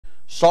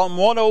Psalm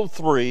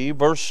 103,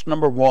 verse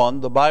number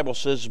 1, the Bible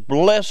says,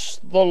 "Bless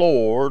the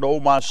Lord, O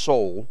my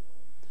soul,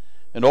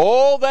 and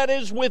all that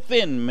is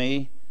within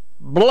me,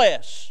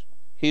 bless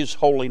His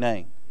holy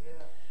name.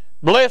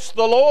 Bless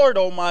the Lord,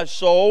 O my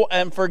soul,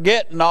 and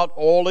forget not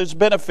all His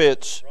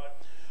benefits,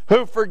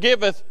 who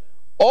forgiveth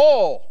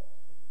all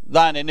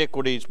thine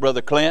iniquities,"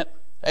 Brother Clint.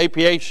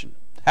 Apiation.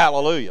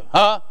 Hallelujah.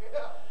 Huh?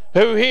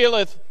 Who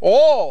healeth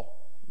all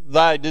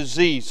thy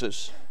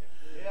diseases.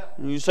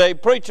 And you say,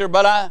 "Preacher,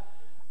 but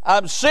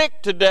I'm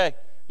sick today."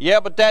 Yeah,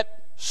 but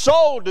that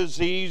soul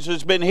disease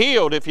has been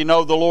healed if you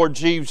know the Lord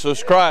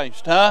Jesus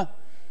Christ. Huh?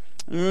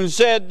 And he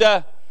said,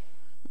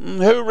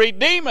 "Who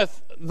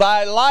redeemeth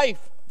thy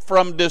life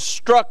from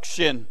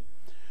destruction,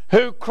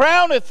 who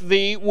crowneth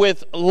thee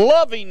with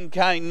loving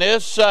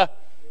kindness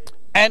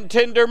and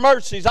tender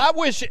mercies." I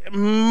wish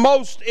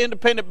most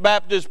independent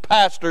Baptist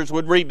pastors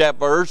would read that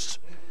verse.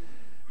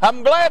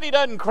 I'm glad He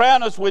doesn't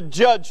crown us with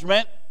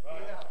judgment.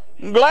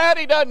 I'm glad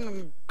He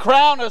doesn't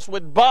crown us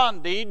with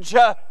bondage,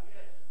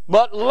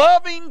 but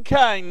loving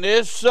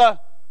kindness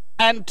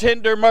and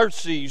tender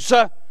mercies.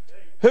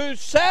 Who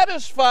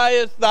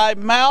satisfieth thy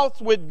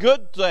mouth with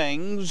good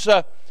things,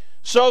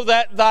 so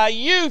that thy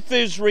youth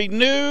is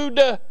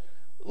renewed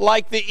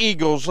like the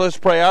eagles. Let's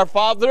pray. Our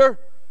Father,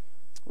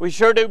 we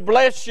sure do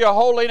bless your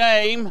holy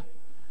name.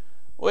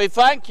 We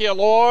thank you,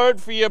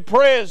 Lord, for your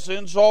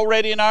presence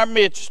already in our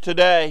midst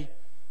today.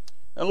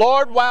 And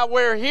Lord, while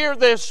we're here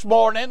this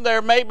morning,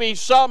 there may be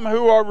some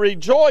who are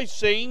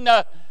rejoicing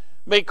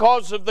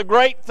because of the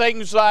great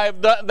things thou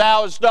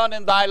hast done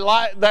in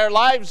their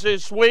lives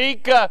this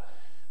week.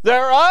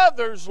 There are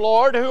others,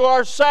 Lord, who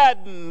are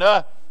saddened,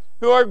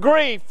 who are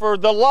grieved for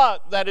the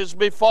lot that has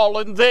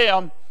befallen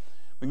them.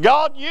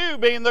 God, you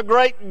being the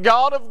great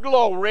God of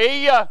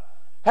glory,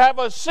 have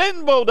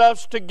assembled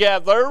us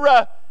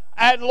together,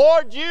 and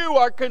Lord, you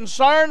are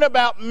concerned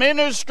about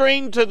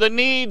ministering to the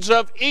needs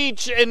of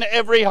each and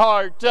every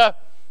heart.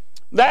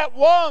 That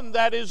one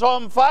that is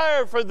on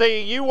fire for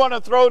thee, you want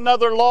to throw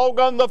another log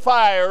on the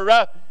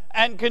fire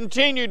and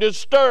continue to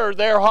stir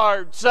their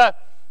hearts.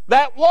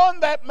 That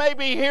one that may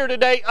be here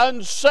today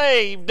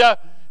unsaved,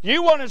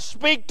 you want to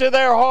speak to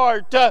their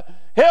heart.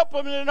 Help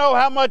them to know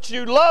how much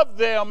you love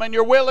them and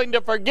you're willing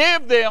to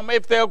forgive them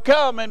if they'll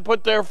come and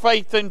put their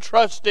faith and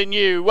trust in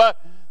you.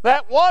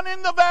 That one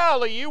in the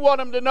valley, you want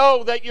them to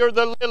know that you're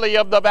the lily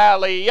of the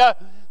valley.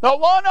 The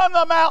one on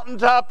the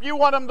mountaintop, you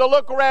want them to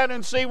look around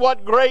and see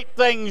what great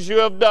things you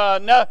have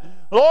done.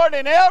 Lord,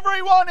 and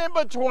everyone in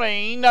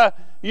between,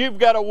 you've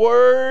got a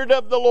word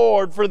of the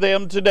Lord for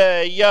them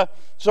today.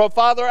 So,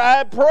 Father,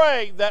 I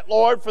pray that,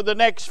 Lord, for the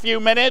next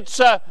few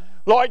minutes,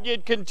 Lord,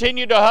 you'd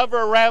continue to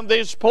hover around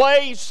this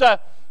place.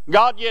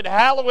 God, you'd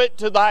hallow it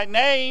to thy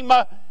name.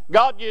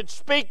 God, you'd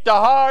speak to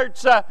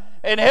hearts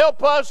and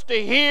help us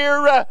to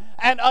hear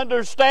and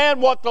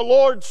understand what the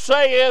Lord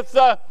saith.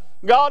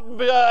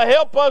 God,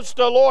 help us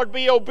to, Lord,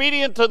 be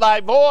obedient to thy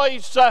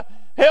voice.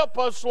 Help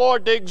us,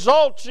 Lord, to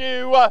exalt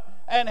you.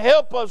 And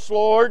help us,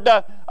 Lord,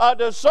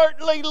 to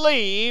certainly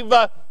leave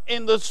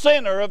in the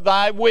center of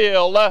thy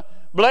will.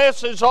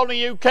 Bless as only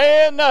you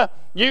can.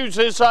 Use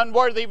this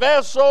unworthy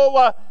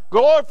vessel.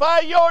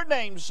 Glorify your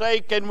name's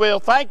sake, and we'll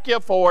thank you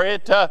for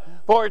it.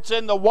 For it's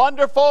in the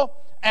wonderful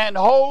and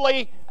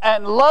holy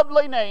and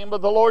lovely name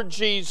of the Lord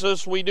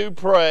Jesus we do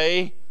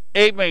pray.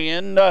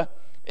 Amen.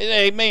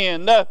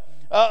 Amen.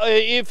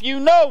 If you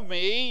know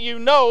me, you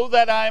know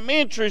that I'm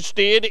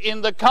interested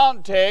in the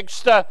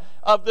context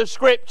of the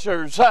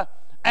Scriptures.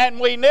 And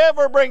we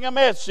never bring a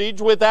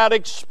message without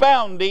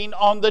expounding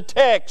on the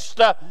text.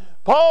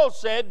 Paul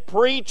said,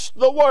 preach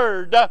the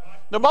Word.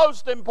 The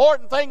most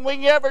important thing we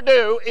can ever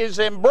do is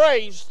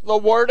embrace the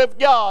Word of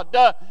God.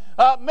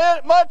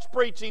 Much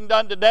preaching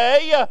done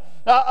today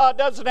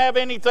doesn't have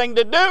anything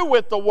to do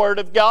with the Word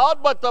of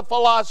God, but the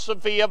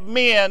philosophy of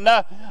men.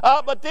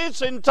 But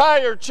this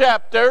entire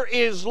chapter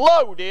is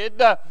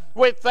loaded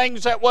with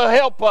things that will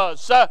help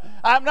us.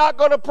 I'm not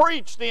going to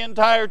preach the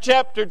entire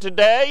chapter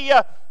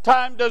today.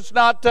 Time does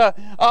not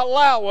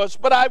allow us,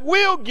 but I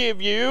will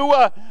give you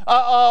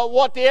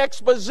what the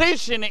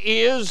exposition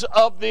is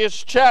of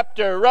this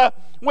chapter.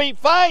 We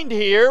find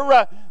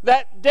here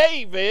that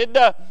David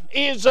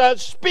is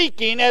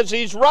speaking as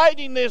he's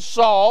writing this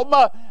psalm,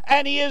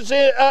 and he is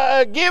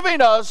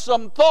giving us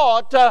some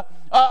thought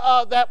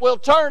that will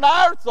turn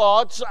our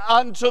thoughts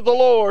unto the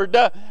Lord.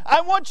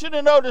 I want you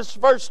to notice,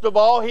 first of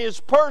all, his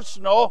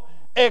personal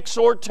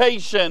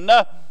exhortation.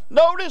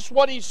 Notice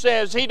what he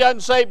says. He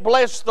doesn't say,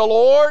 bless the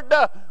Lord,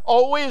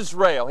 O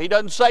Israel. He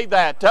doesn't say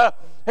that.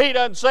 He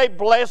doesn't say,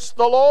 bless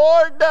the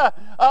Lord,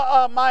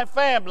 my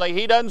family.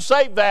 He doesn't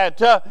say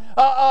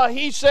that.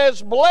 He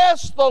says,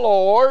 bless the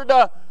Lord,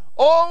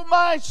 O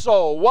my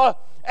soul,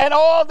 and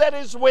all that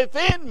is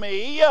within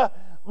me,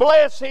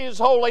 bless His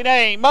holy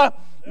name.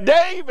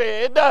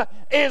 David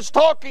is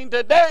talking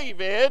to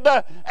David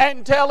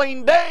and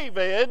telling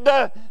David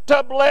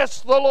to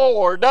bless the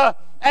Lord.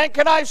 And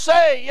can I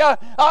say,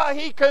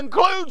 he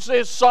concludes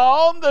this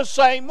psalm the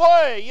same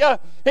way.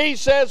 He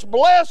says,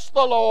 bless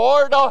the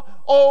Lord,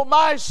 O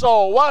my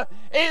soul.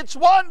 It's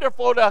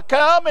wonderful to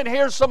come and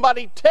hear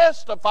somebody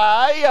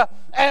testify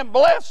and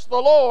bless the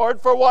Lord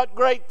for what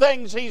great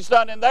things He's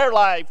done in their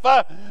life.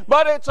 But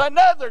it's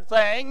another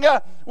thing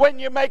when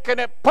you're making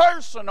it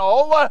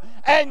personal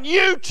and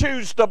you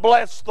choose to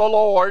bless the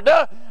Lord.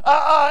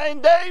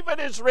 And David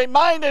is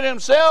reminding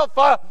himself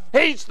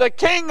he's the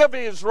king of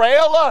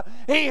Israel.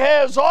 He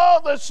has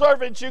all the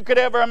servants you could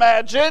ever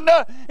imagine.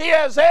 He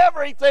has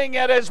everything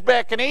at his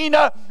beckoning.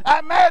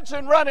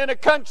 Imagine running a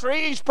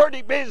country. He's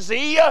pretty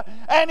busy.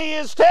 And he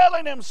is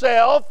telling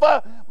himself,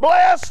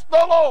 bless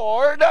the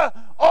Lord,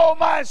 oh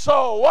my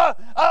soul.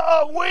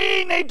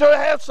 We need to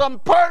have some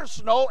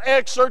personal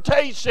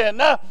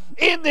exhortation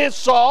in this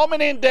psalm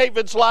and in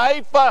David's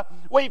life.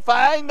 We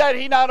find that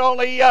he not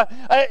only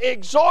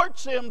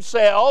exhorts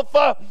himself,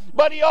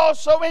 but he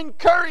also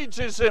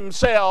encourages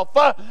himself.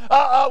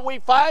 We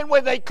find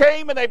when they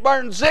came and they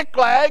burned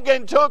Ziklag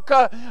and took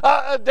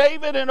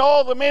David and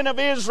all the men of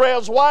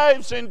Israel's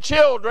wives and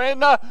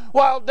children,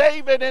 while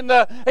David and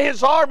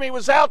his army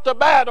was out to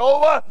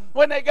battle,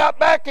 when they got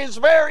back, his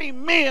very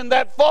men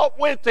that fought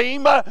with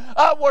him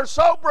were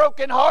so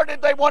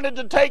brokenhearted they wanted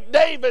to take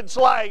David's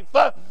life.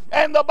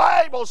 And the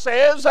Bible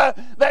says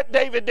that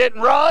David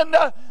didn't run,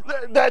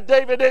 that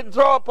David didn't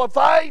throw up a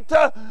fight,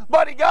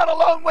 but he got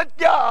along with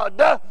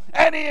God,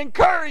 and he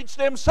encouraged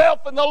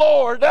himself in the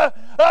Lord.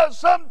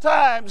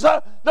 Sometimes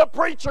the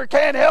preacher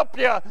can't help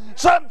you.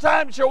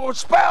 Sometimes your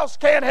spouse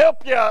can't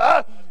help you.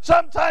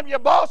 Sometimes your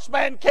boss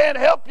man can't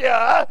help you.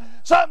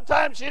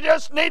 Sometimes you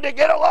just need to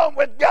get along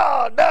with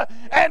God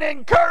and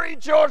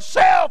encourage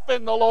yourself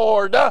in the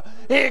Lord.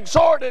 He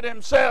exhorted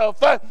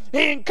himself.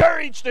 He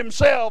encouraged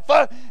himself.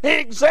 He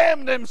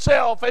examined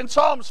himself in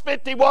Psalms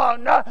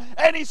 51.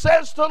 And he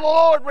says to the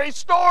Lord,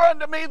 restore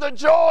unto me the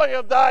joy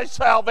of thy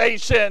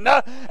salvation.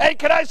 And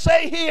can I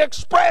say he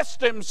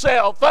expressed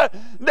himself?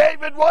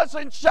 David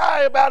wasn't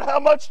shy about how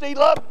much he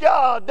loved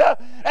God.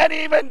 And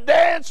he even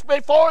danced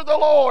before the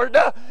Lord.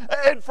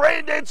 And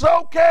friend, it's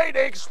okay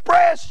to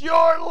express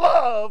your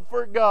love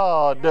for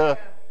God.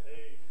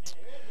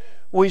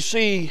 We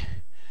see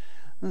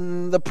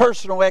the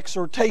personal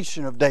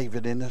exhortation of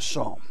David in this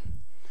psalm.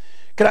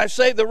 Can I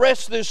say the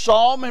rest of this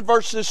psalm, in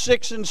verses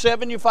 6 and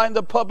 7, you find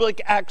the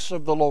public acts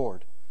of the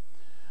Lord.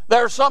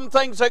 There are some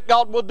things that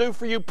God will do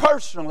for you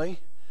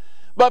personally,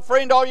 but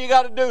friend, all you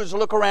got to do is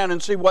look around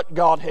and see what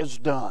God has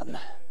done.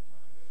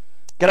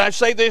 Can I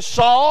say this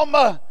psalm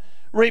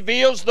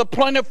reveals the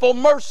plentiful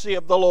mercy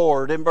of the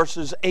Lord in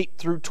verses 8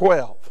 through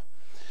 12.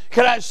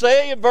 Can I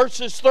say in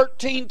verses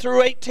 13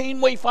 through 18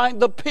 we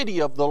find the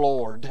pity of the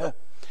Lord.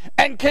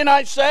 And can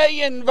I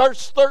say in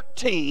verse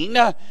 13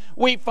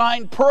 we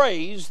find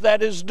praise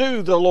that is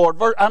due the Lord.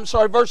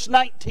 Verse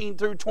 19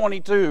 through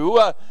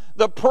 22,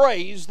 the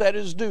praise that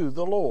is due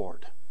the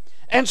Lord.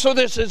 And so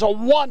this is a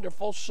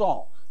wonderful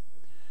psalm.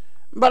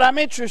 But I'm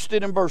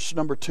interested in verse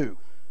number 2.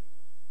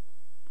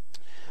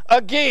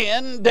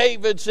 Again,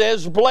 David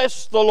says,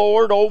 bless the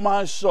Lord, O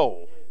my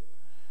soul.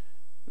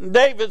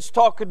 David's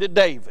talking to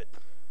David.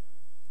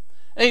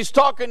 And he's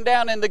talking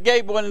down in the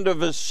gable end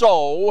of his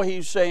soul.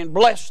 He's saying,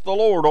 bless the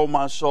Lord, O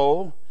my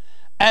soul,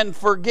 and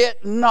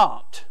forget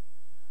not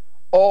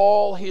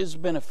all His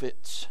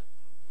benefits.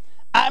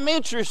 I'm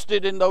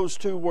interested in those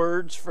two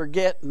words,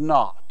 forget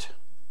not.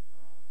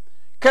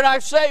 Can I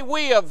say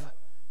we of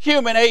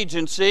human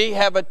agency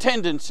have a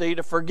tendency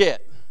to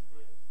forget?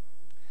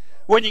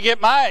 When you get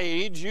my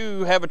age,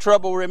 you have a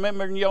trouble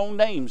remembering your own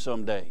name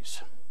some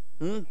days.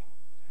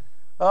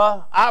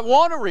 I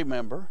want to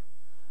remember.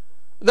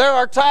 There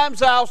are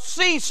times I'll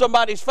see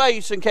somebody's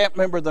face and can't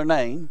remember their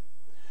name.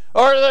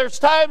 Or there's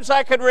times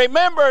I can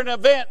remember an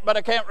event, but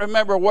I can't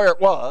remember where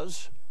it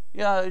was.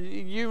 You know,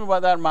 you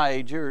by that my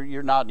age,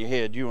 you're nodding your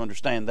head. You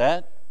understand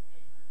that.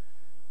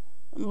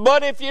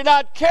 But if you're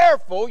not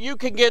careful, you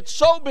can get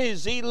so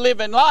busy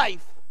living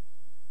life,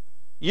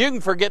 you can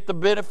forget the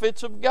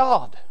benefits of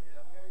God.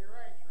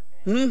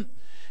 Can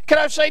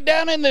I say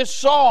down in this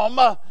psalm,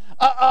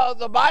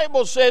 the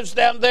Bible says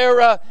down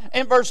there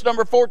in verse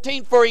number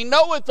 14, for He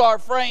knoweth our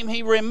frame,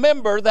 He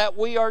remember that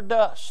we are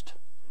dust.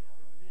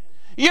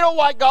 You know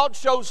why God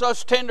shows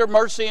us tender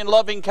mercy and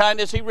loving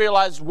kindness? He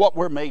realizes what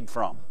we're made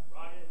from.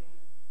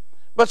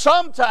 But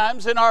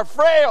sometimes in our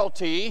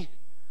frailty,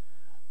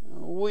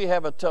 we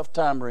have a tough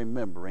time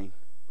remembering.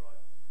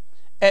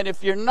 And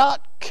if you're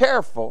not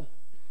careful,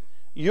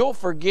 you'll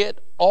forget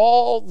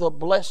all the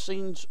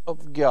blessings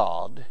of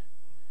God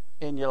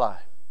in your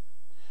life.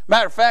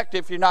 Matter of fact,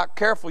 if you're not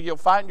careful, you'll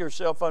find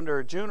yourself under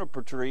a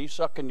juniper tree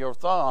sucking your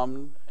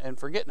thumb and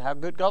forgetting how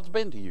good God's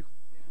been to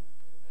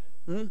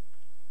you.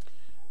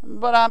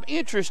 But I'm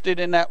interested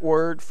in that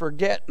word,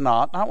 forget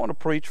not. I want to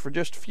preach for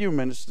just a few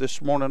minutes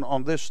this morning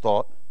on this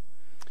thought.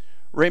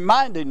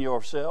 Reminding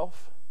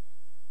yourself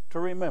to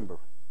remember.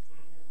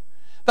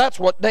 That's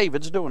what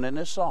David's doing in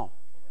this psalm.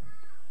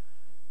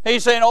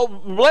 He's saying, oh,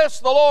 bless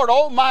the Lord,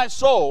 oh my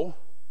soul.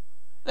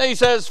 Then he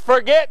says,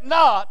 forget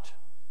not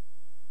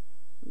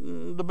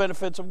the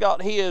benefits of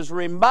God. He is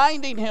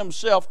reminding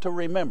himself to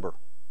remember.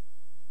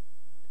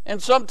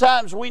 And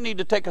sometimes we need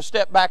to take a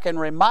step back and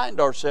remind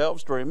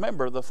ourselves to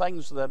remember the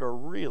things that are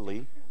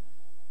really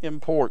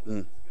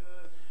important.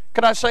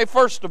 Can I say,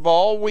 first of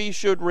all, we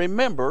should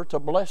remember to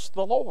bless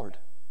the Lord.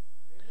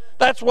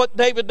 That's what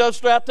David does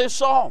throughout this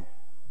psalm.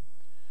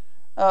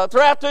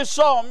 Throughout this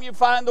psalm, you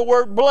find the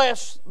word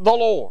bless the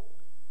Lord.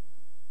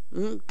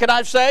 Can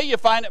I say, you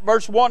find it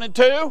verse 1 and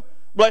 2.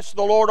 Bless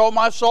the Lord, O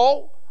my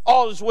soul.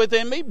 All is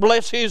within me.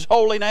 Bless his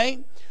holy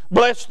name.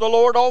 Bless the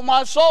Lord, O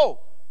my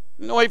soul.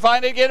 We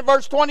find it again in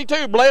verse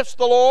 22. Bless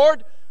the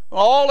Lord,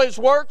 all his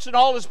works and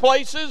all his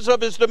places of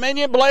his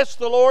dominion. Bless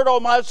the Lord, O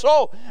my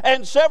soul.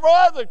 And several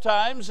other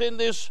times in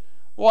this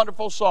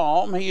wonderful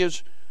psalm, he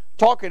is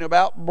talking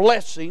about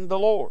blessing the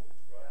Lord.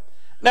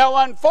 Now,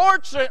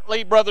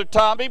 unfortunately, Brother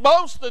Tommy,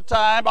 most of the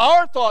time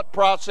our thought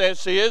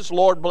process is,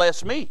 Lord,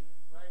 bless me.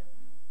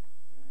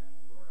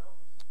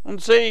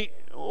 And see,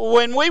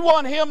 when we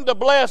want him to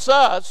bless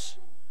us,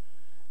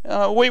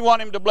 we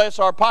want him to bless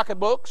our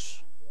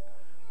pocketbooks.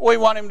 We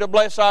want him to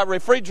bless our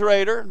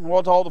refrigerator and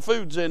what all the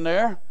food's in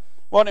there.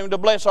 We want him to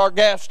bless our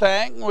gas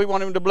tank. We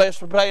want him to bless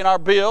for paying our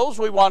bills.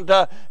 We want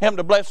him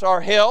to bless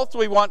our health.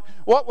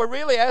 What we're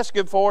really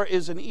asking for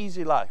is an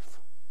easy life.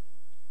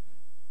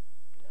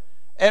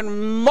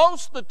 And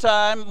most of the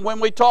time when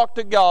we talk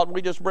to God,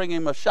 we just bring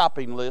him a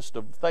shopping list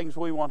of things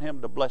we want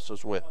him to bless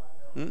us with.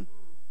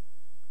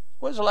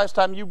 When's the last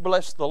time you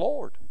blessed the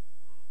Lord?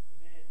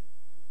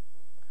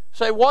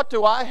 Say, what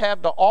do I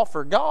have to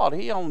offer God?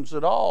 He owns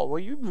it all. Well,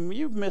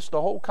 you've missed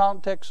the whole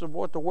context of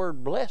what the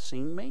word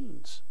blessing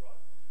means.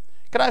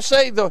 Can I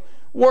say the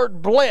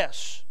word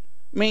bless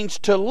means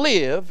to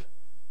live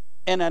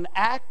in an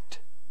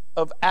act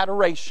of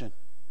adoration.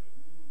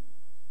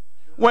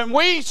 When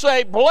we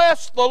say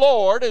bless the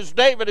Lord, as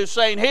David is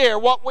saying here,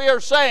 what we are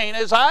saying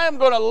is I am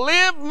going to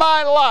live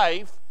my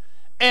life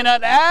in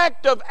an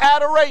act of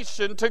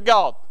adoration to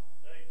God.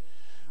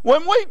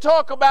 When we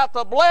talk about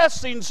the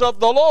blessings of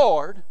the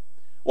Lord,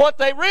 what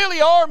they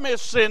really are,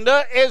 Miss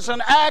Cinda, is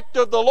an act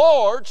of the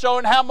Lord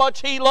showing how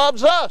much he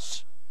loves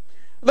us.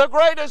 The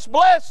greatest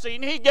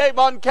blessing he gave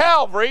on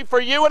Calvary for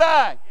you and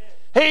I.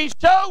 He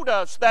showed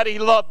us that he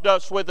loved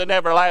us with an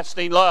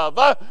everlasting love.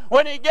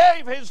 When he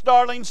gave his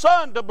darling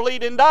son to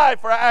bleed and die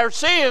for our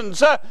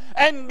sins.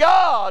 And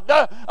God,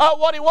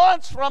 what he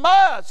wants from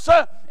us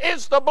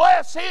is to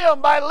bless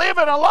him by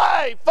living a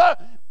life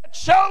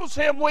shows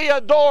him we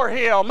adore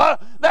him,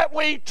 that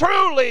we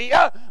truly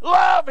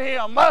love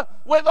him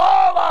with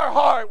all our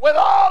heart, with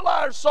all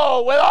our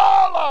soul, with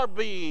all our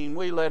being.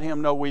 We let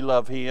him know we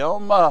love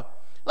him.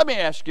 Let me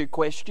ask you a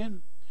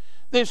question.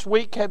 This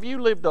week, have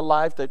you lived a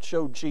life that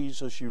showed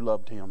Jesus you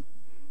loved him?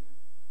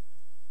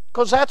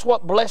 Because that's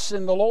what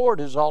blessing the Lord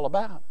is all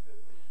about.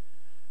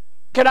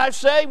 Can I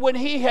say, when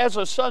he has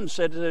a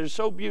sunset that is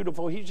so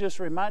beautiful, he's just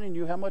reminding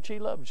you how much he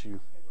loves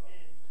you.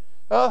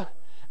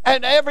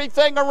 And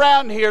everything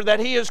around here that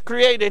he has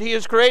created,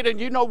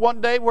 you know, one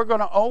day we're going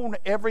to own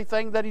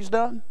everything that he's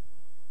done.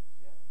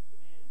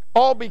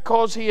 All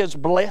because he has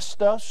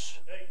blessed us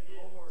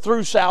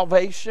through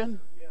salvation.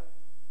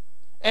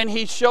 And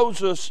he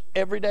shows us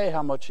every day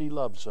how much he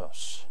loves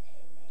us.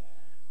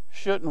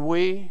 Shouldn't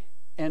we,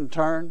 in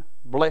turn,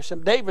 bless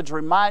him? David's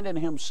reminding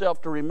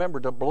himself to remember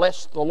to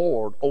bless the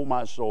Lord, O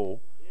my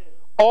soul.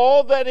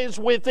 All that is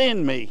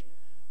within me,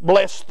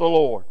 bless the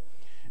Lord.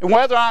 And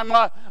whether I'm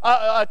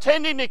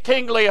attending the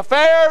kingly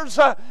affairs,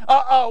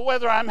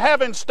 whether I'm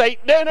having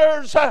state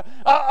dinners,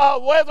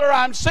 whether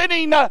I'm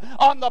sitting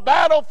on the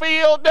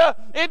battlefield,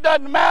 it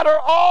doesn't matter.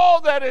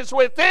 All that is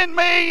within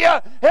me,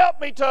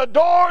 help me to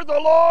adore the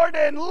Lord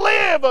and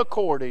live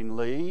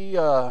accordingly.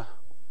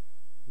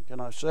 Can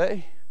I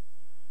say?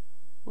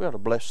 We ought to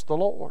bless the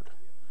Lord.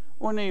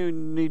 We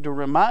need to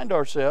remind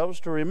ourselves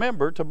to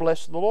remember to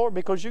bless the Lord,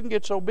 because you can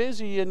get so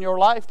busy in your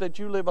life that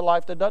you live a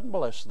life that doesn't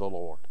bless the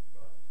Lord.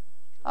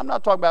 I'm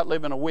not talking about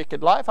living a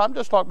wicked life. I'm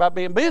just talking about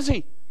being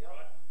busy.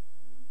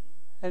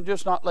 And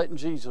just not letting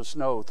Jesus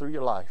know through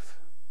your life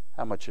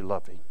how much you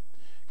love him.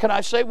 Can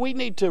I say we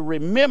need to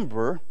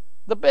remember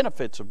the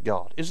benefits of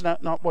God? Isn't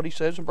that not what he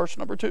says in verse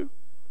number 2?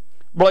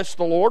 Bless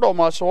the Lord, O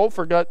my soul,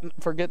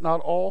 forget not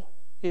all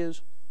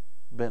his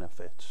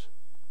benefits.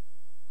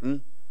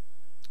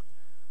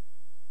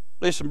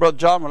 Listen, Brother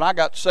John, when I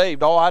got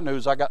saved, all I knew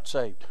is I got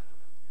saved.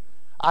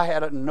 I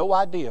had no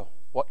idea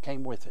what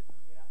came with it.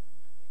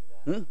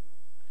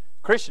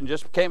 Christian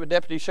just became a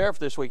deputy sheriff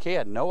this week. He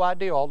had no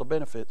idea all the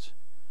benefits.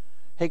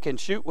 He can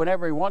shoot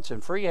whenever he wants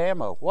and free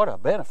ammo. What a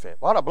benefit.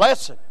 What a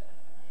blessing.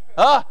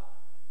 Do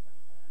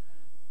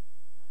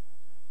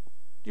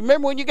you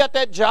remember when you got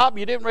that job,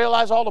 you didn't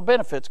realize all the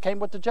benefits came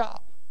with the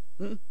job?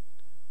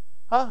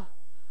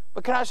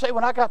 But can I say,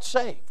 when I got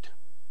saved,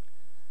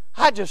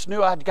 I just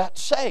knew I'd got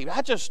saved.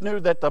 I just knew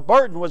that the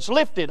burden was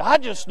lifted. I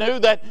just knew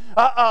that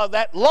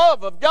that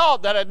love of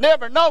God that I'd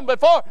never known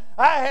before.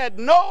 I had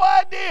no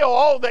idea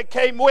all that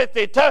came with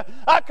it.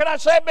 Can I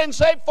say I've been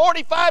saved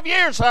 45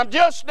 years, and I'm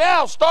just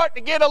now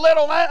starting to get a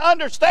little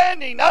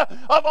understanding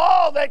of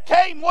all that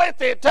came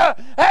with it.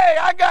 Hey,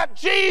 I got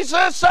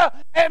Jesus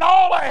and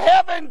all of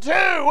heaven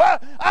too.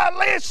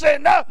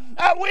 Listen,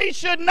 we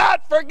should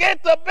not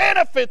forget the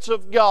benefits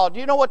of God.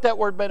 You know what that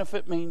word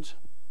benefit means?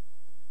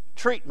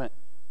 Treatment.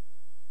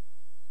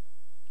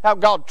 How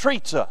God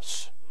treats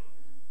us.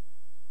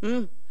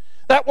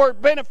 That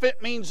word benefit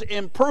means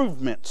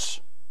improvements.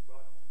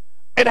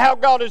 And how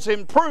God has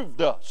improved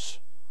us.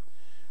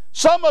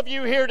 Some of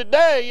you here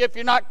today, if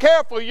you're not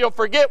careful, you'll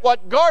forget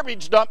what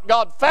garbage dump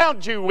God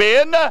found you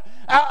in.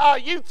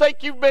 You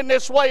think you've been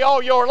this way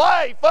all your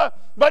life,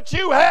 but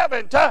you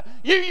haven't.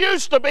 You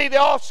used to be the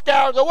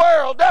offscour of the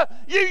world.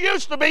 You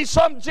used to be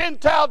some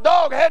Gentile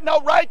dog, had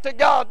no right to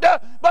God.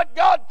 But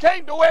God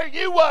came to where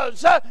you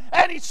was,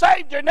 and He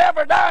saved your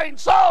never-dying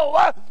soul.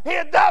 He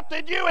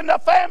adopted you in the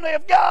family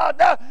of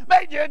God,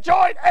 made you a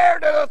joint heir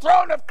to the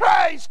throne of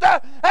Christ.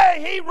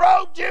 Hey, He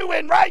robed you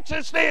in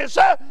righteousness,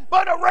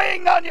 put a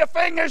ring on your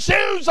finger,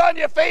 shoes on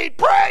your feet,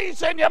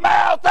 praise in your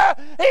mouth.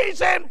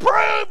 He's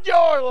improved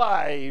your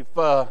life.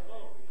 I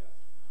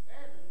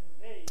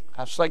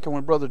was thinking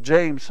when Brother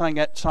James sang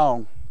that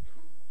song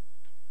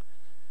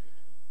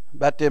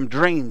about them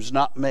dreams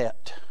not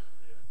met.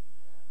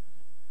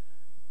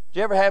 Did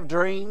you ever have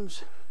dreams?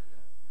 You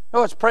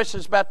know what's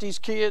precious about these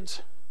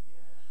kids?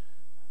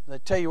 They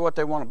tell you what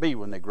they want to be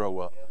when they grow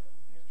up.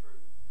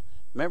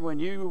 Remember when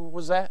you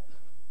was that?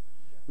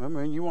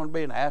 Remember when you want to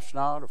be an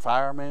astronaut or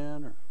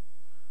fireman or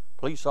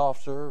police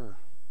officer or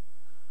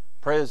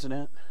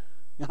president?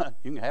 You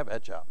can have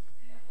that job.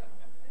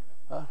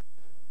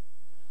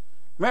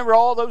 Remember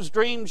all those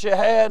dreams you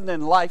had and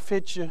then life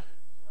hit you?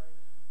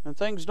 And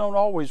things don't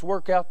always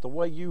work out the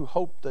way you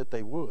hoped that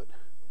they would.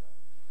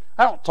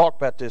 I don't talk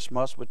about this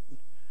much, but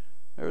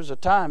there was a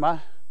time I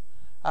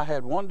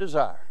had one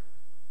desire: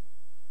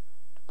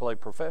 to play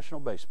professional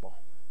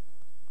baseball.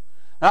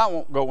 Now, I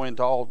won't go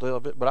into all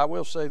of it, but I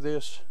will say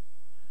this.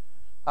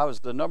 I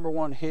was the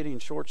 #1 hitting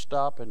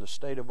shortstop in the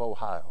state of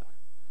Ohio.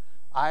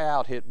 I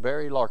out-hit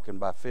Barry Larkin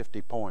by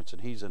 50 points,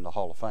 and he's in the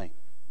Hall of Fame.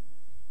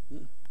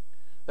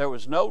 There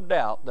was no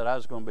doubt that I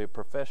was going to be a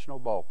professional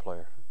ball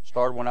player.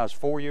 Started when I was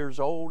 4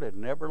 years old and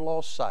never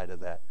lost sight of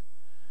that.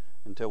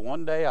 Until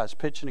one day I was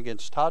pitching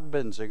against Todd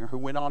Benzinger, who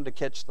went on to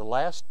catch the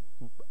last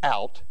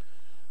out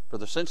for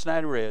the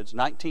Cincinnati Reds,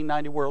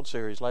 1990 World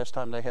Series, last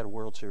time they had a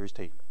World Series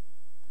team.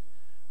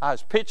 I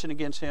was pitching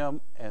against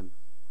him, and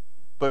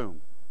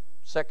boom,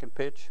 second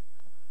pitch,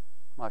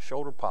 my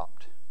shoulder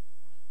popped,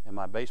 and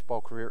my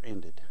baseball career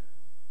ended.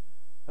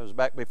 It was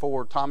back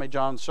before Tommy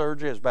John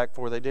surgery. It was back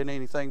before they did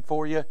anything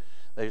for you.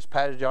 They just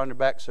patted you on your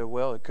back and said,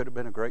 well, it could have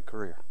been a great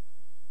career.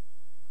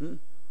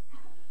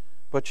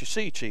 But you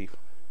see, Chief,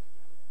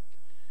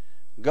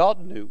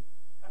 God knew.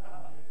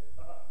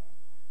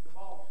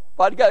 If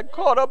I'd got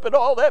caught up in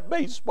all that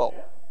baseball,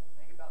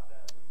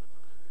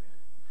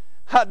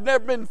 I'd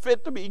never been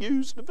fit to be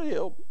used of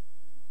Him.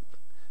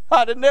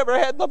 I'd have never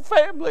had the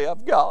family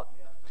I've got.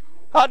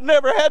 I'd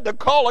never had the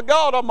call of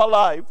God on my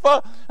life.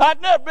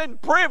 I'd never been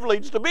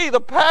privileged to be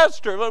the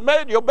pastor of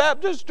Immanuel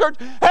Baptist Church.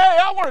 Hey,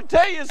 I want to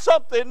tell you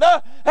something.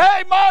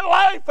 Hey, my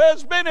life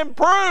has been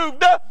improved.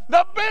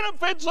 The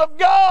benefits of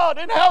God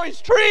and how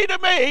He's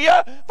treated me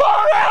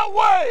far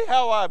outweigh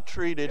how I've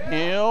treated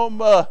Him.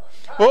 I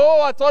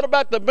thought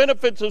about the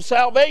benefits of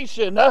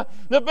salvation,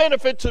 the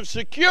benefits of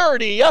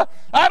security.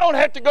 I don't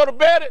have to go to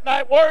bed at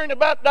night worrying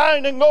about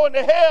dying and going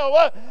to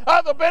hell.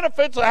 The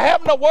benefits of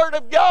having the Word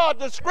of God,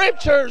 the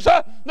Scriptures,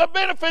 the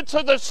benefits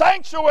of the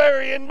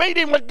sanctuary and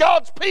meeting with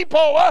God's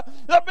people,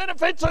 the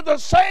benefits of the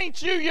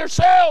saints, you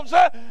yourselves.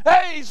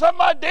 Hey, some of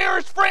my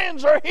dearest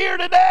friends are here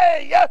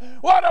today.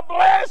 What a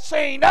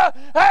blessing.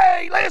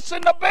 Hey,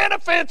 listen, the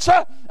benefits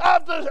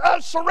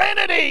of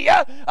serenity,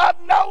 of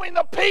knowing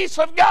the peace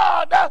of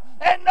God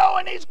and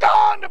knowing He's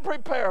gone to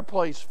prepare a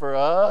place for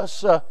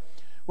us.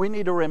 We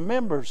need to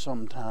remember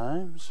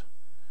sometimes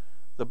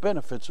the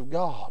benefits of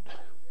God.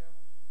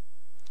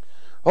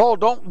 Oh,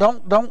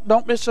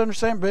 don't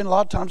misunderstand. A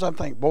lot of times I'm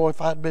thinking, boy, if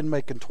I'd been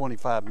making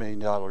 $25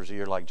 million a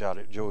year like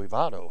Joey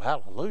Votto,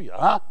 hallelujah,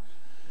 huh?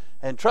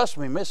 And trust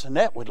me, Miss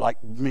Annette would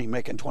like me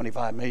making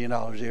 $25 million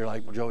a year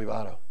like Joey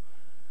Votto.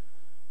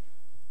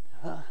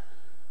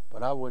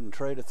 But I wouldn't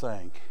trade a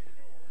thing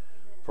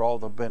for all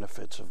the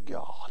benefits of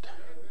God.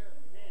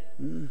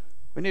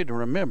 We need to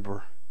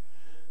remember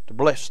to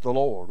bless the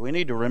Lord. We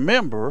need to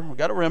remember, we've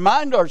got to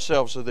remind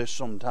ourselves of this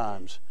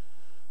sometimes.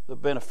 The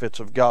benefits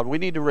of God. We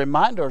need to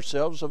remind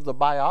ourselves of the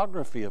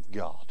biography of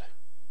God.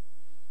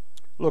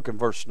 Look in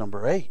verse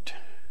number 8.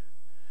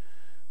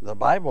 The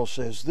Bible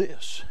says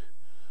this: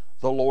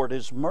 the Lord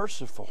is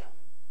merciful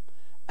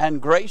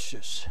and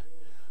gracious,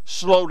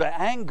 slow to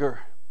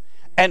anger,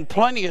 and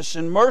plenteous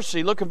in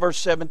mercy. Look at verse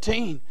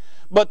 17.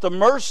 But the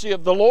mercy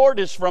of the Lord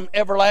is from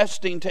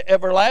everlasting to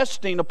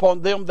everlasting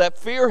upon them that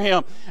fear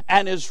Him,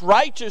 and His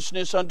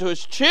righteousness unto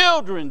His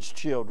children's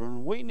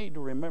children. We need to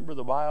remember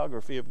the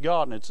biography of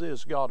God, and it's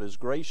this: God is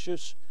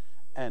gracious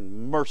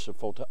and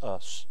merciful to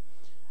us.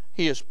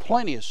 He is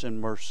plenteous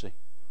in mercy.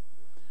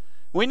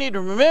 We need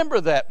to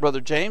remember that, Brother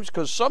James,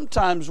 because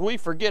sometimes we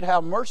forget how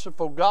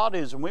merciful God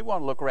is, and we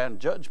want to look around and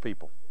judge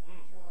people.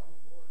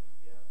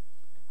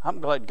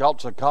 I'm glad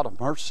God's a God of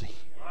mercy.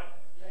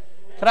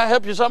 Can I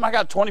help you something? I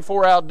got a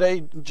 24-hour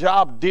day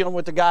job dealing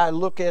with the guy I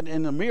look at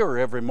in the mirror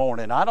every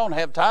morning. I don't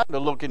have time to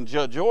look and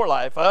judge your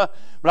life, but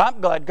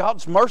I'm glad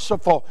God's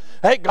merciful.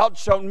 Hey, God's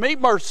shown me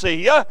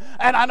mercy,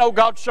 and I know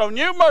God's shown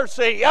you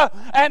mercy.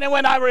 And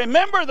when I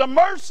remember the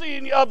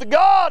mercy of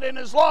God and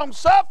His long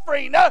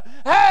suffering,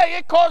 hey,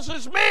 it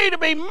causes me to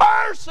be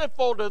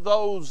merciful to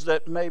those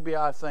that maybe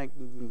I think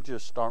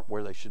just aren't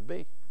where they should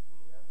be.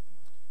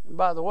 And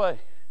by the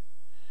way,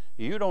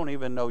 you don't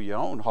even know your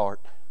own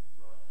heart.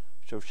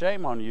 So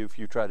shame on you if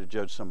you try to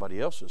judge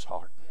somebody else's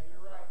heart.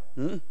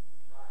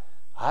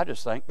 I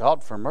just thank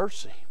God for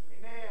mercy.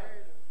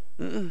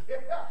 You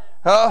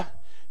know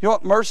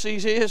what mercy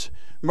is?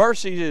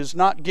 Mercy is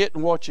not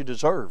getting what you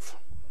deserve.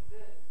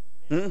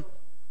 If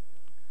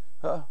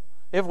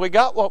we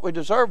got what we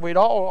deserve, we'd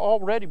all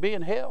already be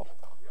in hell.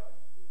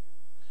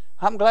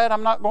 I'm glad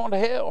I'm not going to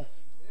hell.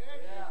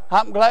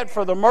 I'm glad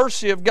for the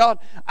mercy of God.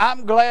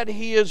 I'm glad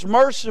He is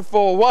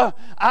merciful.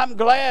 I'm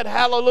glad,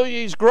 hallelujah,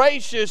 He's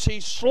gracious.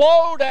 He's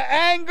slow to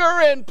anger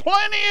and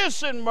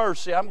plenteous in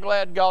mercy. I'm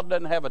glad God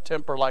doesn't have a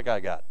temper like I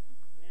got.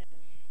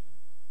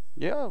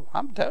 Yeah,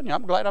 I'm telling you,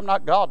 I'm glad I'm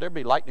not God. There'd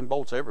be lightning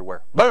bolts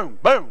everywhere. Boom,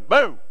 boom,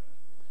 boom.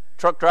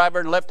 Truck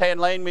driver in the left-hand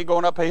lane, me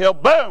going up a hill,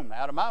 boom,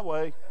 out of my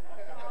way.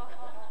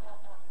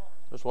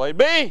 That's the way it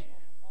be.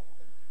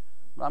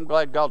 I'm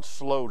glad God's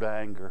slow to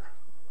anger.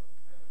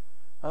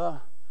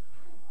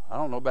 I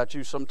don't know about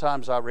you,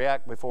 sometimes I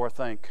react before I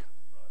think.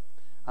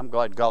 I'm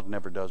glad God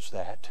never does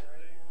that.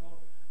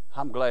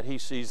 I'm glad He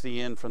sees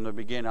the end from the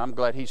beginning. I'm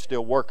glad He's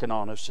still working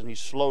on us and He's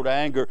slow to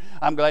anger.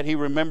 I'm glad He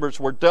remembers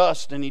we're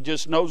dust and He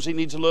just knows He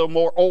needs a little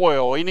more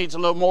oil. He needs a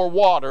little more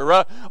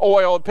water.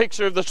 Oil, a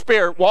picture of the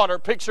Spirit. Water, a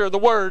picture of the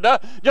Word.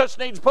 Just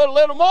needs to put a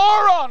little more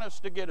on us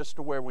to get us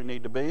to where we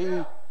need to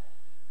be.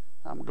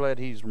 I'm glad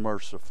He's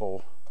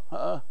merciful.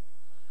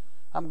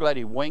 I'm glad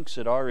He winks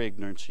at our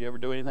ignorance. You ever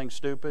do anything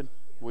stupid?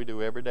 We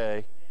do every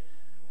day.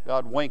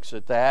 God winks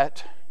at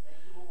that,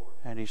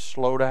 and He's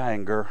slow to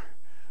anger,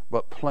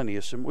 but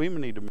plenteous. And we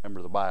need to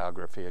remember the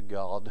biography of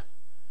God,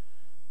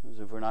 because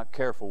if we're not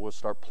careful, we'll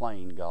start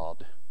playing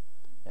God,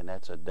 and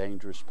that's a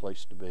dangerous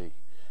place to be. You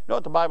know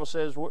what the Bible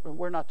says?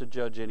 We're not to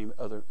judge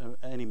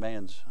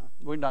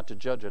we're not to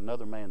judge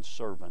another man's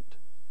servant.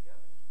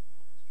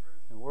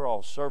 And we're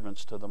all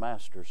servants to the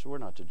Master, so we're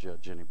not to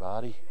judge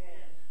anybody.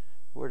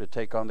 We're to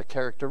take on the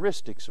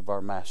characteristics of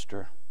our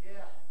Master.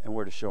 And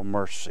we're to show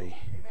mercy.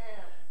 Amen.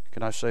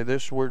 Can I say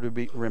this? We're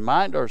to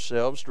remind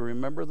ourselves to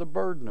remember the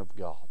burden of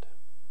God.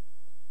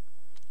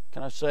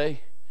 Can I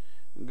say?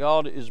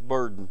 God is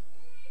burden.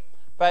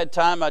 If I had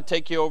time, I'd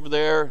take you over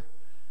there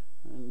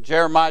in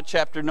Jeremiah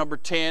chapter number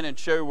 10 and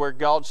show you where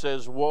God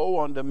says,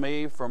 "Woe unto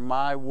me, for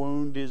my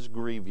wound is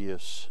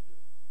grievous."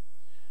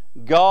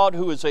 God,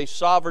 who is a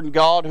sovereign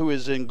God, who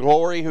is in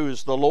glory, who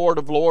is the Lord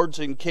of lords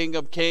and King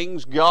of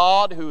kings.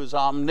 God, who is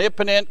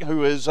omnipotent,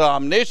 who is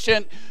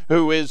omniscient,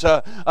 who is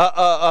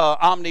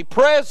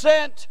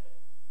omnipresent,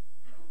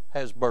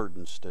 has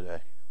burdens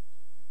today.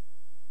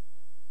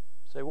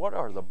 Say, what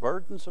are the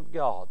burdens of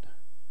God?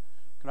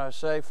 Can I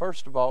say,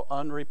 first of all,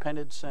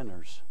 unrepented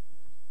sinners.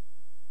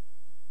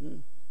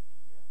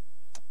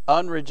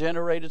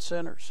 Unregenerated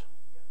sinners.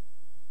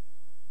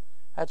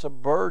 That's a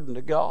burden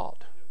to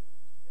God.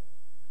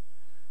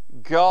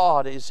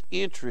 God is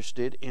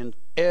interested in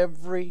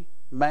every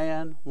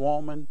man,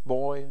 woman,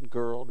 boy, and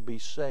girl to be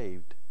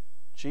saved.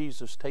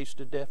 Jesus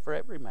tasted death for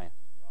every man.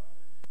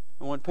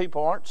 And when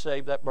people aren't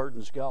saved, that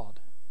burdens God.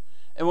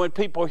 And when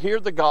people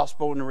hear the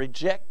gospel and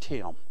reject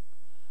Him,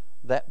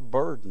 that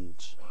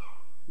burdens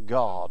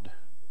God.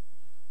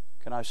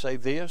 Can I say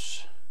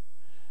this?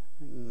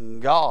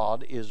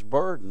 God is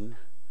burdened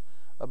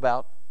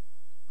about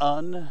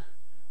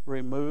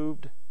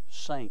unremoved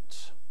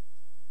saints.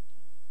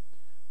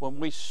 When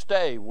we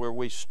stay where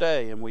we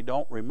stay and we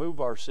don't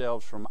remove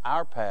ourselves from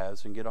our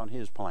paths and get on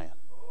His plan.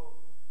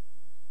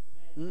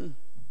 Can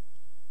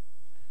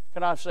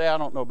I say, I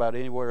don't know about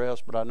anywhere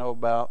else, but I know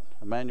about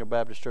Immanuel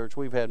Baptist Church.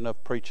 We've had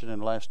enough preaching in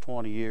the last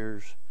 20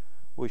 years.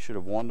 We should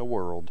have won the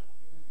world.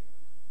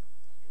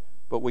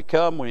 But we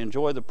come, we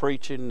enjoy the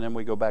preaching, and then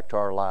we go back to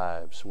our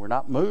lives. We're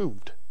not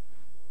moved.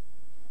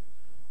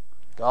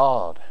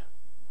 God,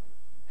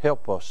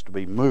 help us to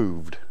be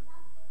moved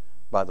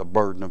by the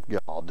burden of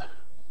God.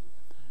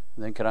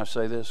 And then can I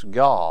say this?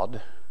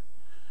 God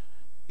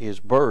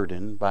is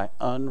burdened by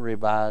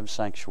unrevived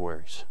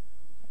sanctuaries.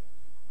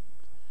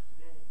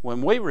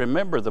 When we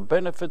remember the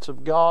benefits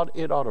of God,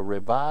 it ought to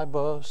revive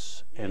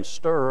us and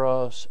stir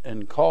us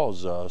and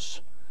cause us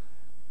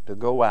to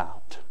go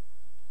out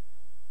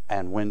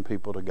and win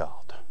people to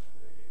God.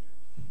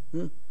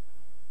 We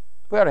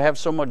ought to have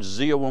so much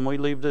zeal when we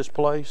leave this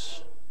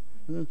place.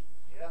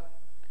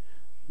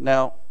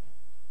 Now,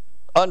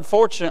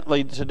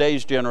 unfortunately,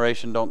 today's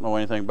generation don't know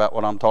anything about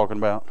what I'm talking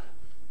about.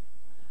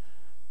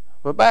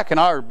 But back in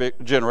our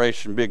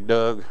generation, Big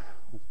Doug,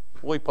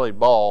 we played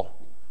ball.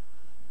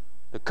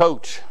 The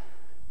coach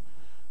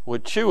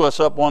would chew us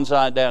up one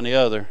side down the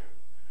other,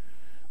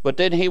 but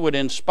then he would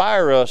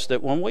inspire us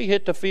that when we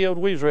hit the field,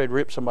 we was ready to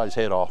rip somebody's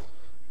head off.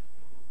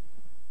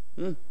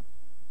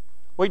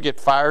 We'd get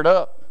fired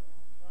up.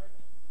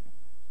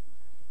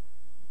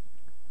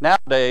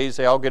 Nowadays,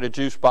 they all get a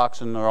juice box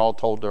and they're all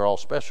told they're all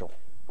special.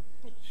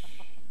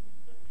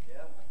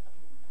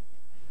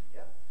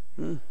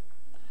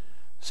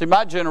 See,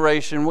 my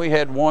generation, we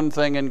had one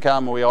thing in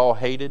common. We all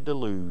hated to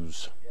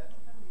lose.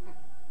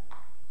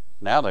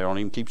 Now they don't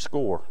even keep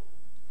score.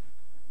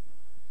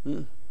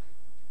 You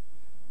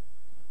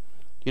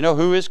know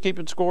who is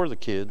keeping score? The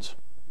kids.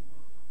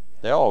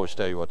 They always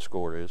tell you what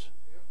score is.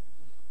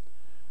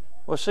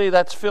 Well, see,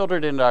 that's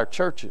filtered into our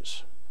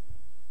churches.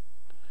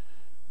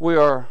 We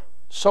are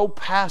so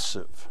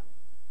passive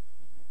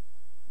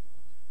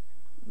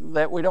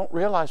that we don't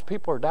realize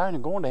people are dying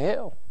and going to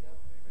hell.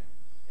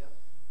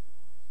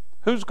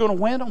 Who's going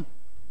to win them?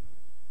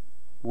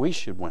 We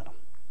should win them.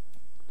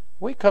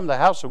 We come to the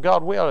house of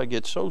God, we ought to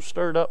get so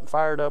stirred up and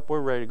fired up,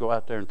 we're ready to go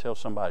out there and tell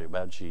somebody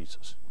about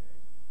Jesus.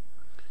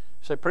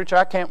 You say, preacher,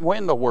 I can't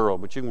win the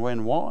world, but you can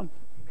win one.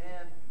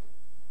 Amen.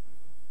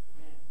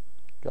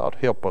 God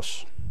help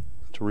us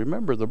to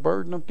remember the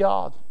burden of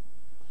God.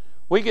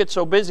 We get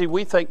so busy,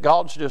 we think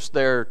God's just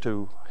there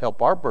to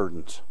help our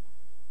burdens.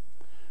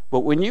 But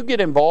when you get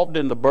involved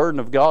in the burden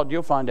of God,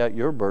 you'll find out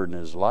your burden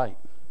is light.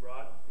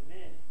 Right.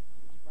 Amen.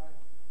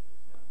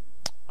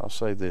 I'll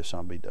say this,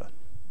 I'll be done.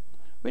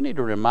 We need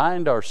to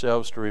remind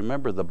ourselves to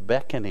remember the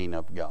beckoning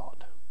of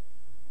God.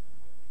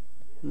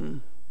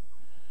 Can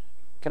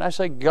I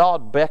say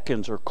God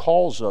beckons or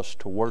calls us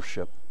to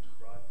worship?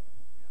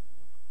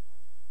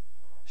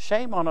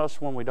 Shame on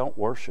us when we don't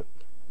worship.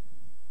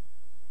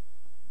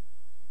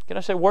 Can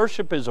I say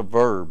worship is a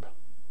verb?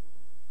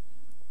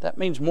 That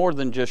means more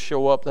than just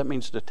show up. That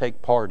means to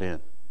take part in.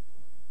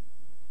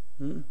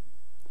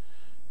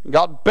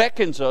 God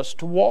beckons us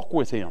to walk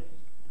with Him.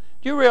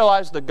 Do you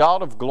realize the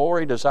God of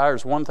glory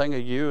desires one thing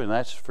of you, and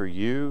that's for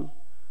you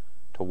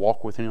to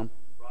walk with Him?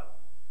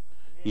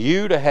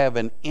 You to have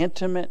an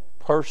intimate,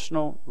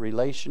 personal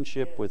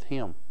relationship with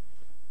Him.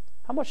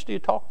 How much do you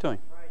talk to Him?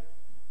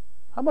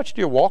 How much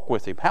do you walk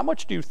with Him? How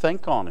much do you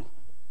think on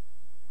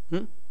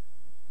Him?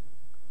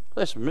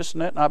 Listen, Miss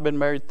Annette and I have been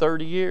married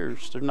 30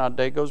 years. There's not a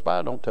day goes by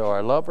I don't tell her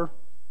I love her.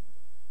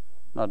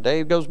 Not a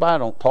day goes by I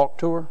don't talk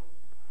to her.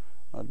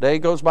 Not a day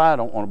goes by I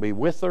don't want to be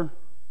with her.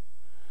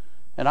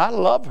 And I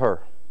love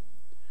her.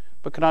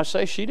 But can I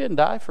say she didn't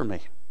die for me?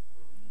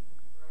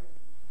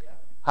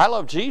 I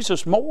love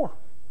Jesus more.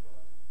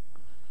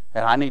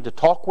 And I need to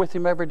talk with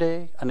Him every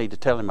day. I need to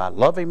tell Him I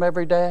love Him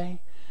every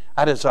day.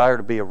 I desire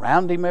to be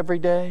around Him every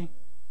day.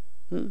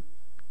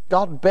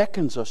 God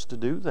beckons us to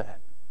do that.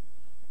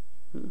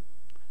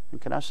 And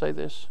can I say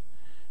this?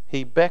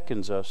 He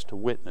beckons us to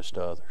witness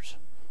to others.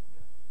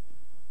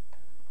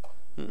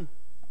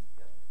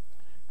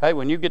 Hey,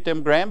 when you get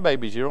them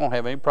grandbabies, you don't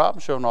have any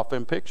problem showing off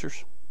them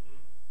pictures.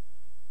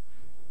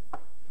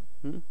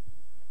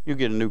 You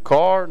get a new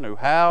car, new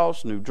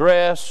house, new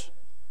dress.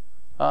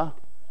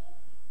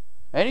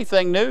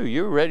 Anything new,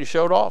 you're ready to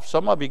show it off.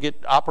 Some of you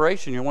get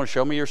operation, you want to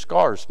show me your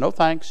scars. No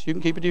thanks, you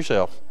can keep it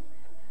yourself.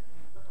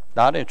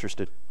 Not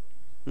interested.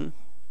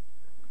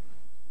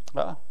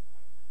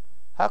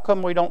 How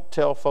come we don't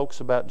tell folks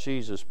about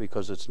Jesus?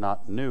 Because it's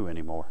not new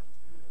anymore.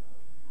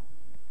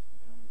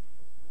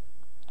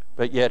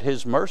 But yet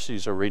His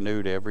mercies are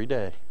renewed every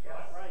day.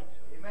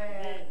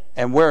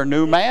 And we're a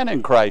new man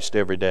in Christ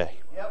every day.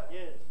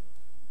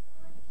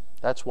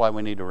 That's why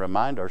we need to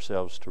remind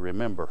ourselves to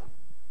remember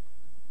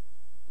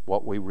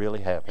what we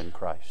really have in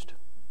Christ.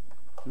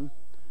 Let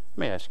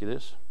me ask you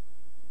this.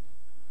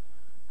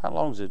 How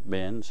long has it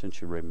been since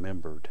you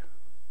remembered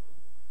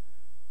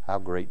how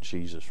great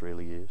Jesus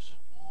really is?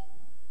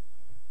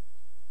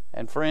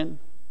 And friend,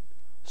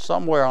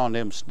 somewhere on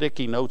them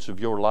sticky notes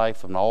of your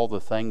life and all the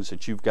things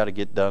that you've got to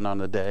get done on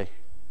the day,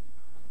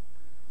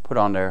 put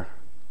on there,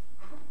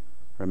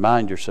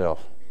 remind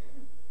yourself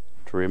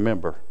to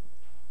remember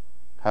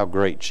how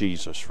great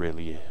Jesus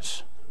really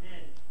is.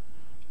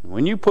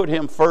 When you put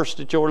Him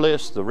first at your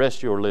list, the rest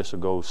of your list will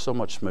go so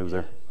much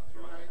smoother.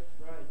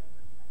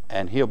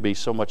 And He'll be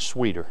so much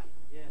sweeter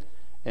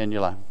in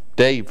your life.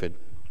 David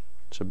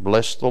said,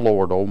 bless the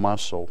Lord, O my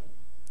soul.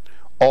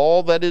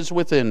 All that is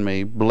within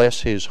me,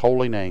 bless His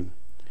holy name.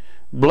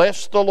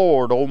 Bless the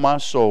Lord, O my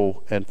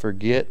soul, and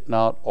forget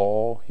not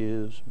all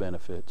His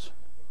benefits.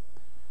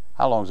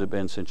 How long has it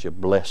been since you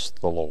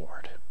blessed the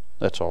Lord?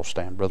 Let's all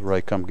stand. Brother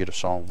Ray, come get a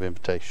song of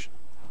invitation.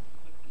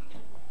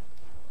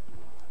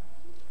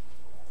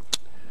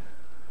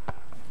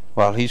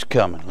 While he's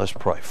coming, let's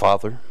pray.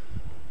 Father,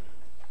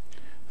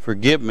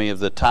 Forgive me of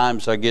the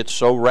times I get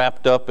so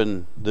wrapped up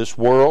in this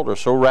world or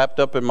so wrapped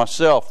up in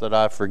myself that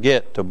I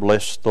forget to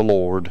bless the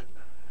Lord.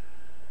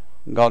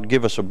 God,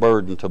 give us a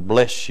burden to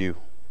bless you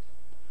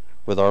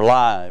with our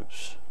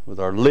lives, with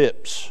our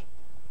lips.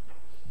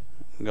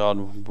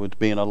 God, with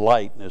being a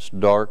light in this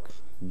dark,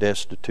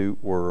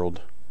 destitute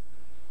world.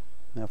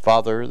 Now,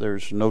 Father,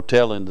 there's no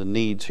telling the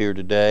needs here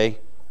today.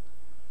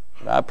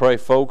 But I pray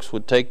folks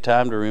would take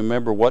time to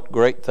remember what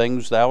great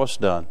things thou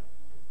hast done.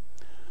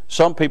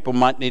 Some people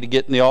might need to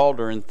get in the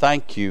altar and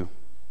thank you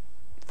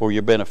for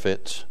your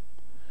benefits.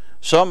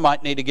 Some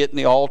might need to get in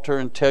the altar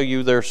and tell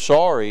you they're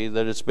sorry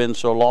that it's been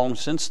so long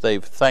since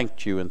they've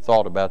thanked you and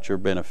thought about your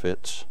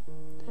benefits.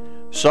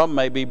 Some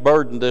may be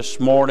burdened this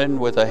morning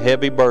with a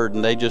heavy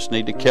burden. They just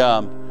need to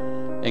come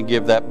and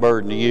give that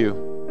burden to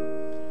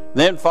you.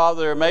 Then,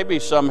 Father, there may be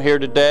some here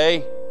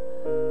today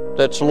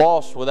that's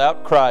lost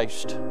without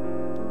Christ.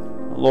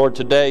 Lord,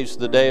 today's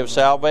the day of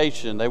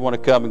salvation. They want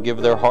to come and give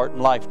their heart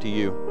and life to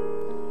you.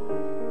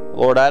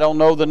 Lord, I don't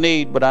know the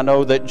need, but I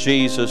know that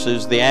Jesus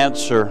is the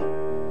answer.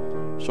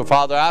 So,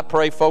 Father, I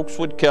pray folks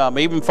would come.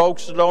 Even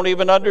folks that don't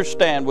even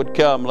understand would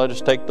come. Let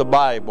us take the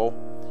Bible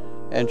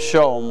and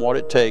show them what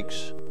it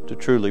takes to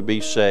truly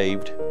be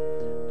saved.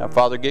 Now,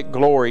 Father, get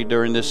glory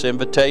during this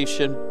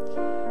invitation.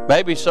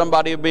 Maybe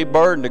somebody will be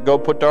burdened to go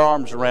put their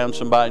arms around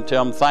somebody and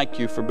tell them, thank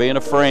you for being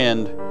a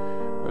friend.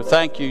 Or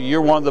thank you,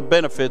 you're one of the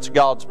benefits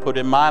God's put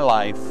in my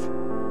life.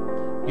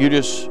 You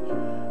just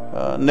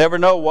never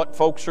know what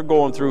folks are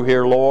going through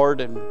here, Lord,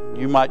 and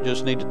you might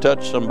just need to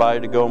touch somebody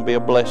to go and be a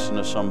blessing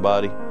to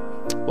somebody.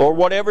 Lord,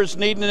 whatever's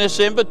needing this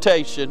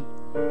invitation,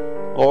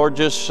 Lord,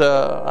 just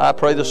I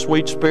pray the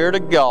sweet Spirit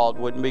of God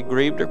wouldn't be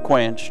grieved or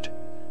quenched,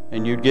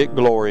 and you'd get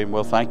glory, and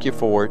we'll thank you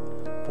for it.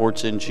 For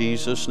it's in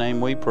Jesus' name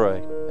we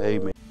pray.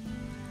 Amen.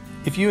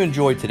 If you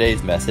enjoyed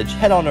today's message,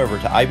 head on over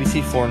to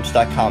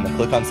ibcflorence.com and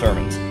click on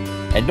Sermons.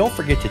 And don't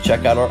forget to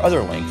check out our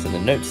other links in the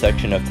notes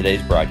section of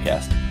today's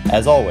broadcast.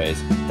 As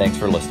always, thanks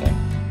for listening.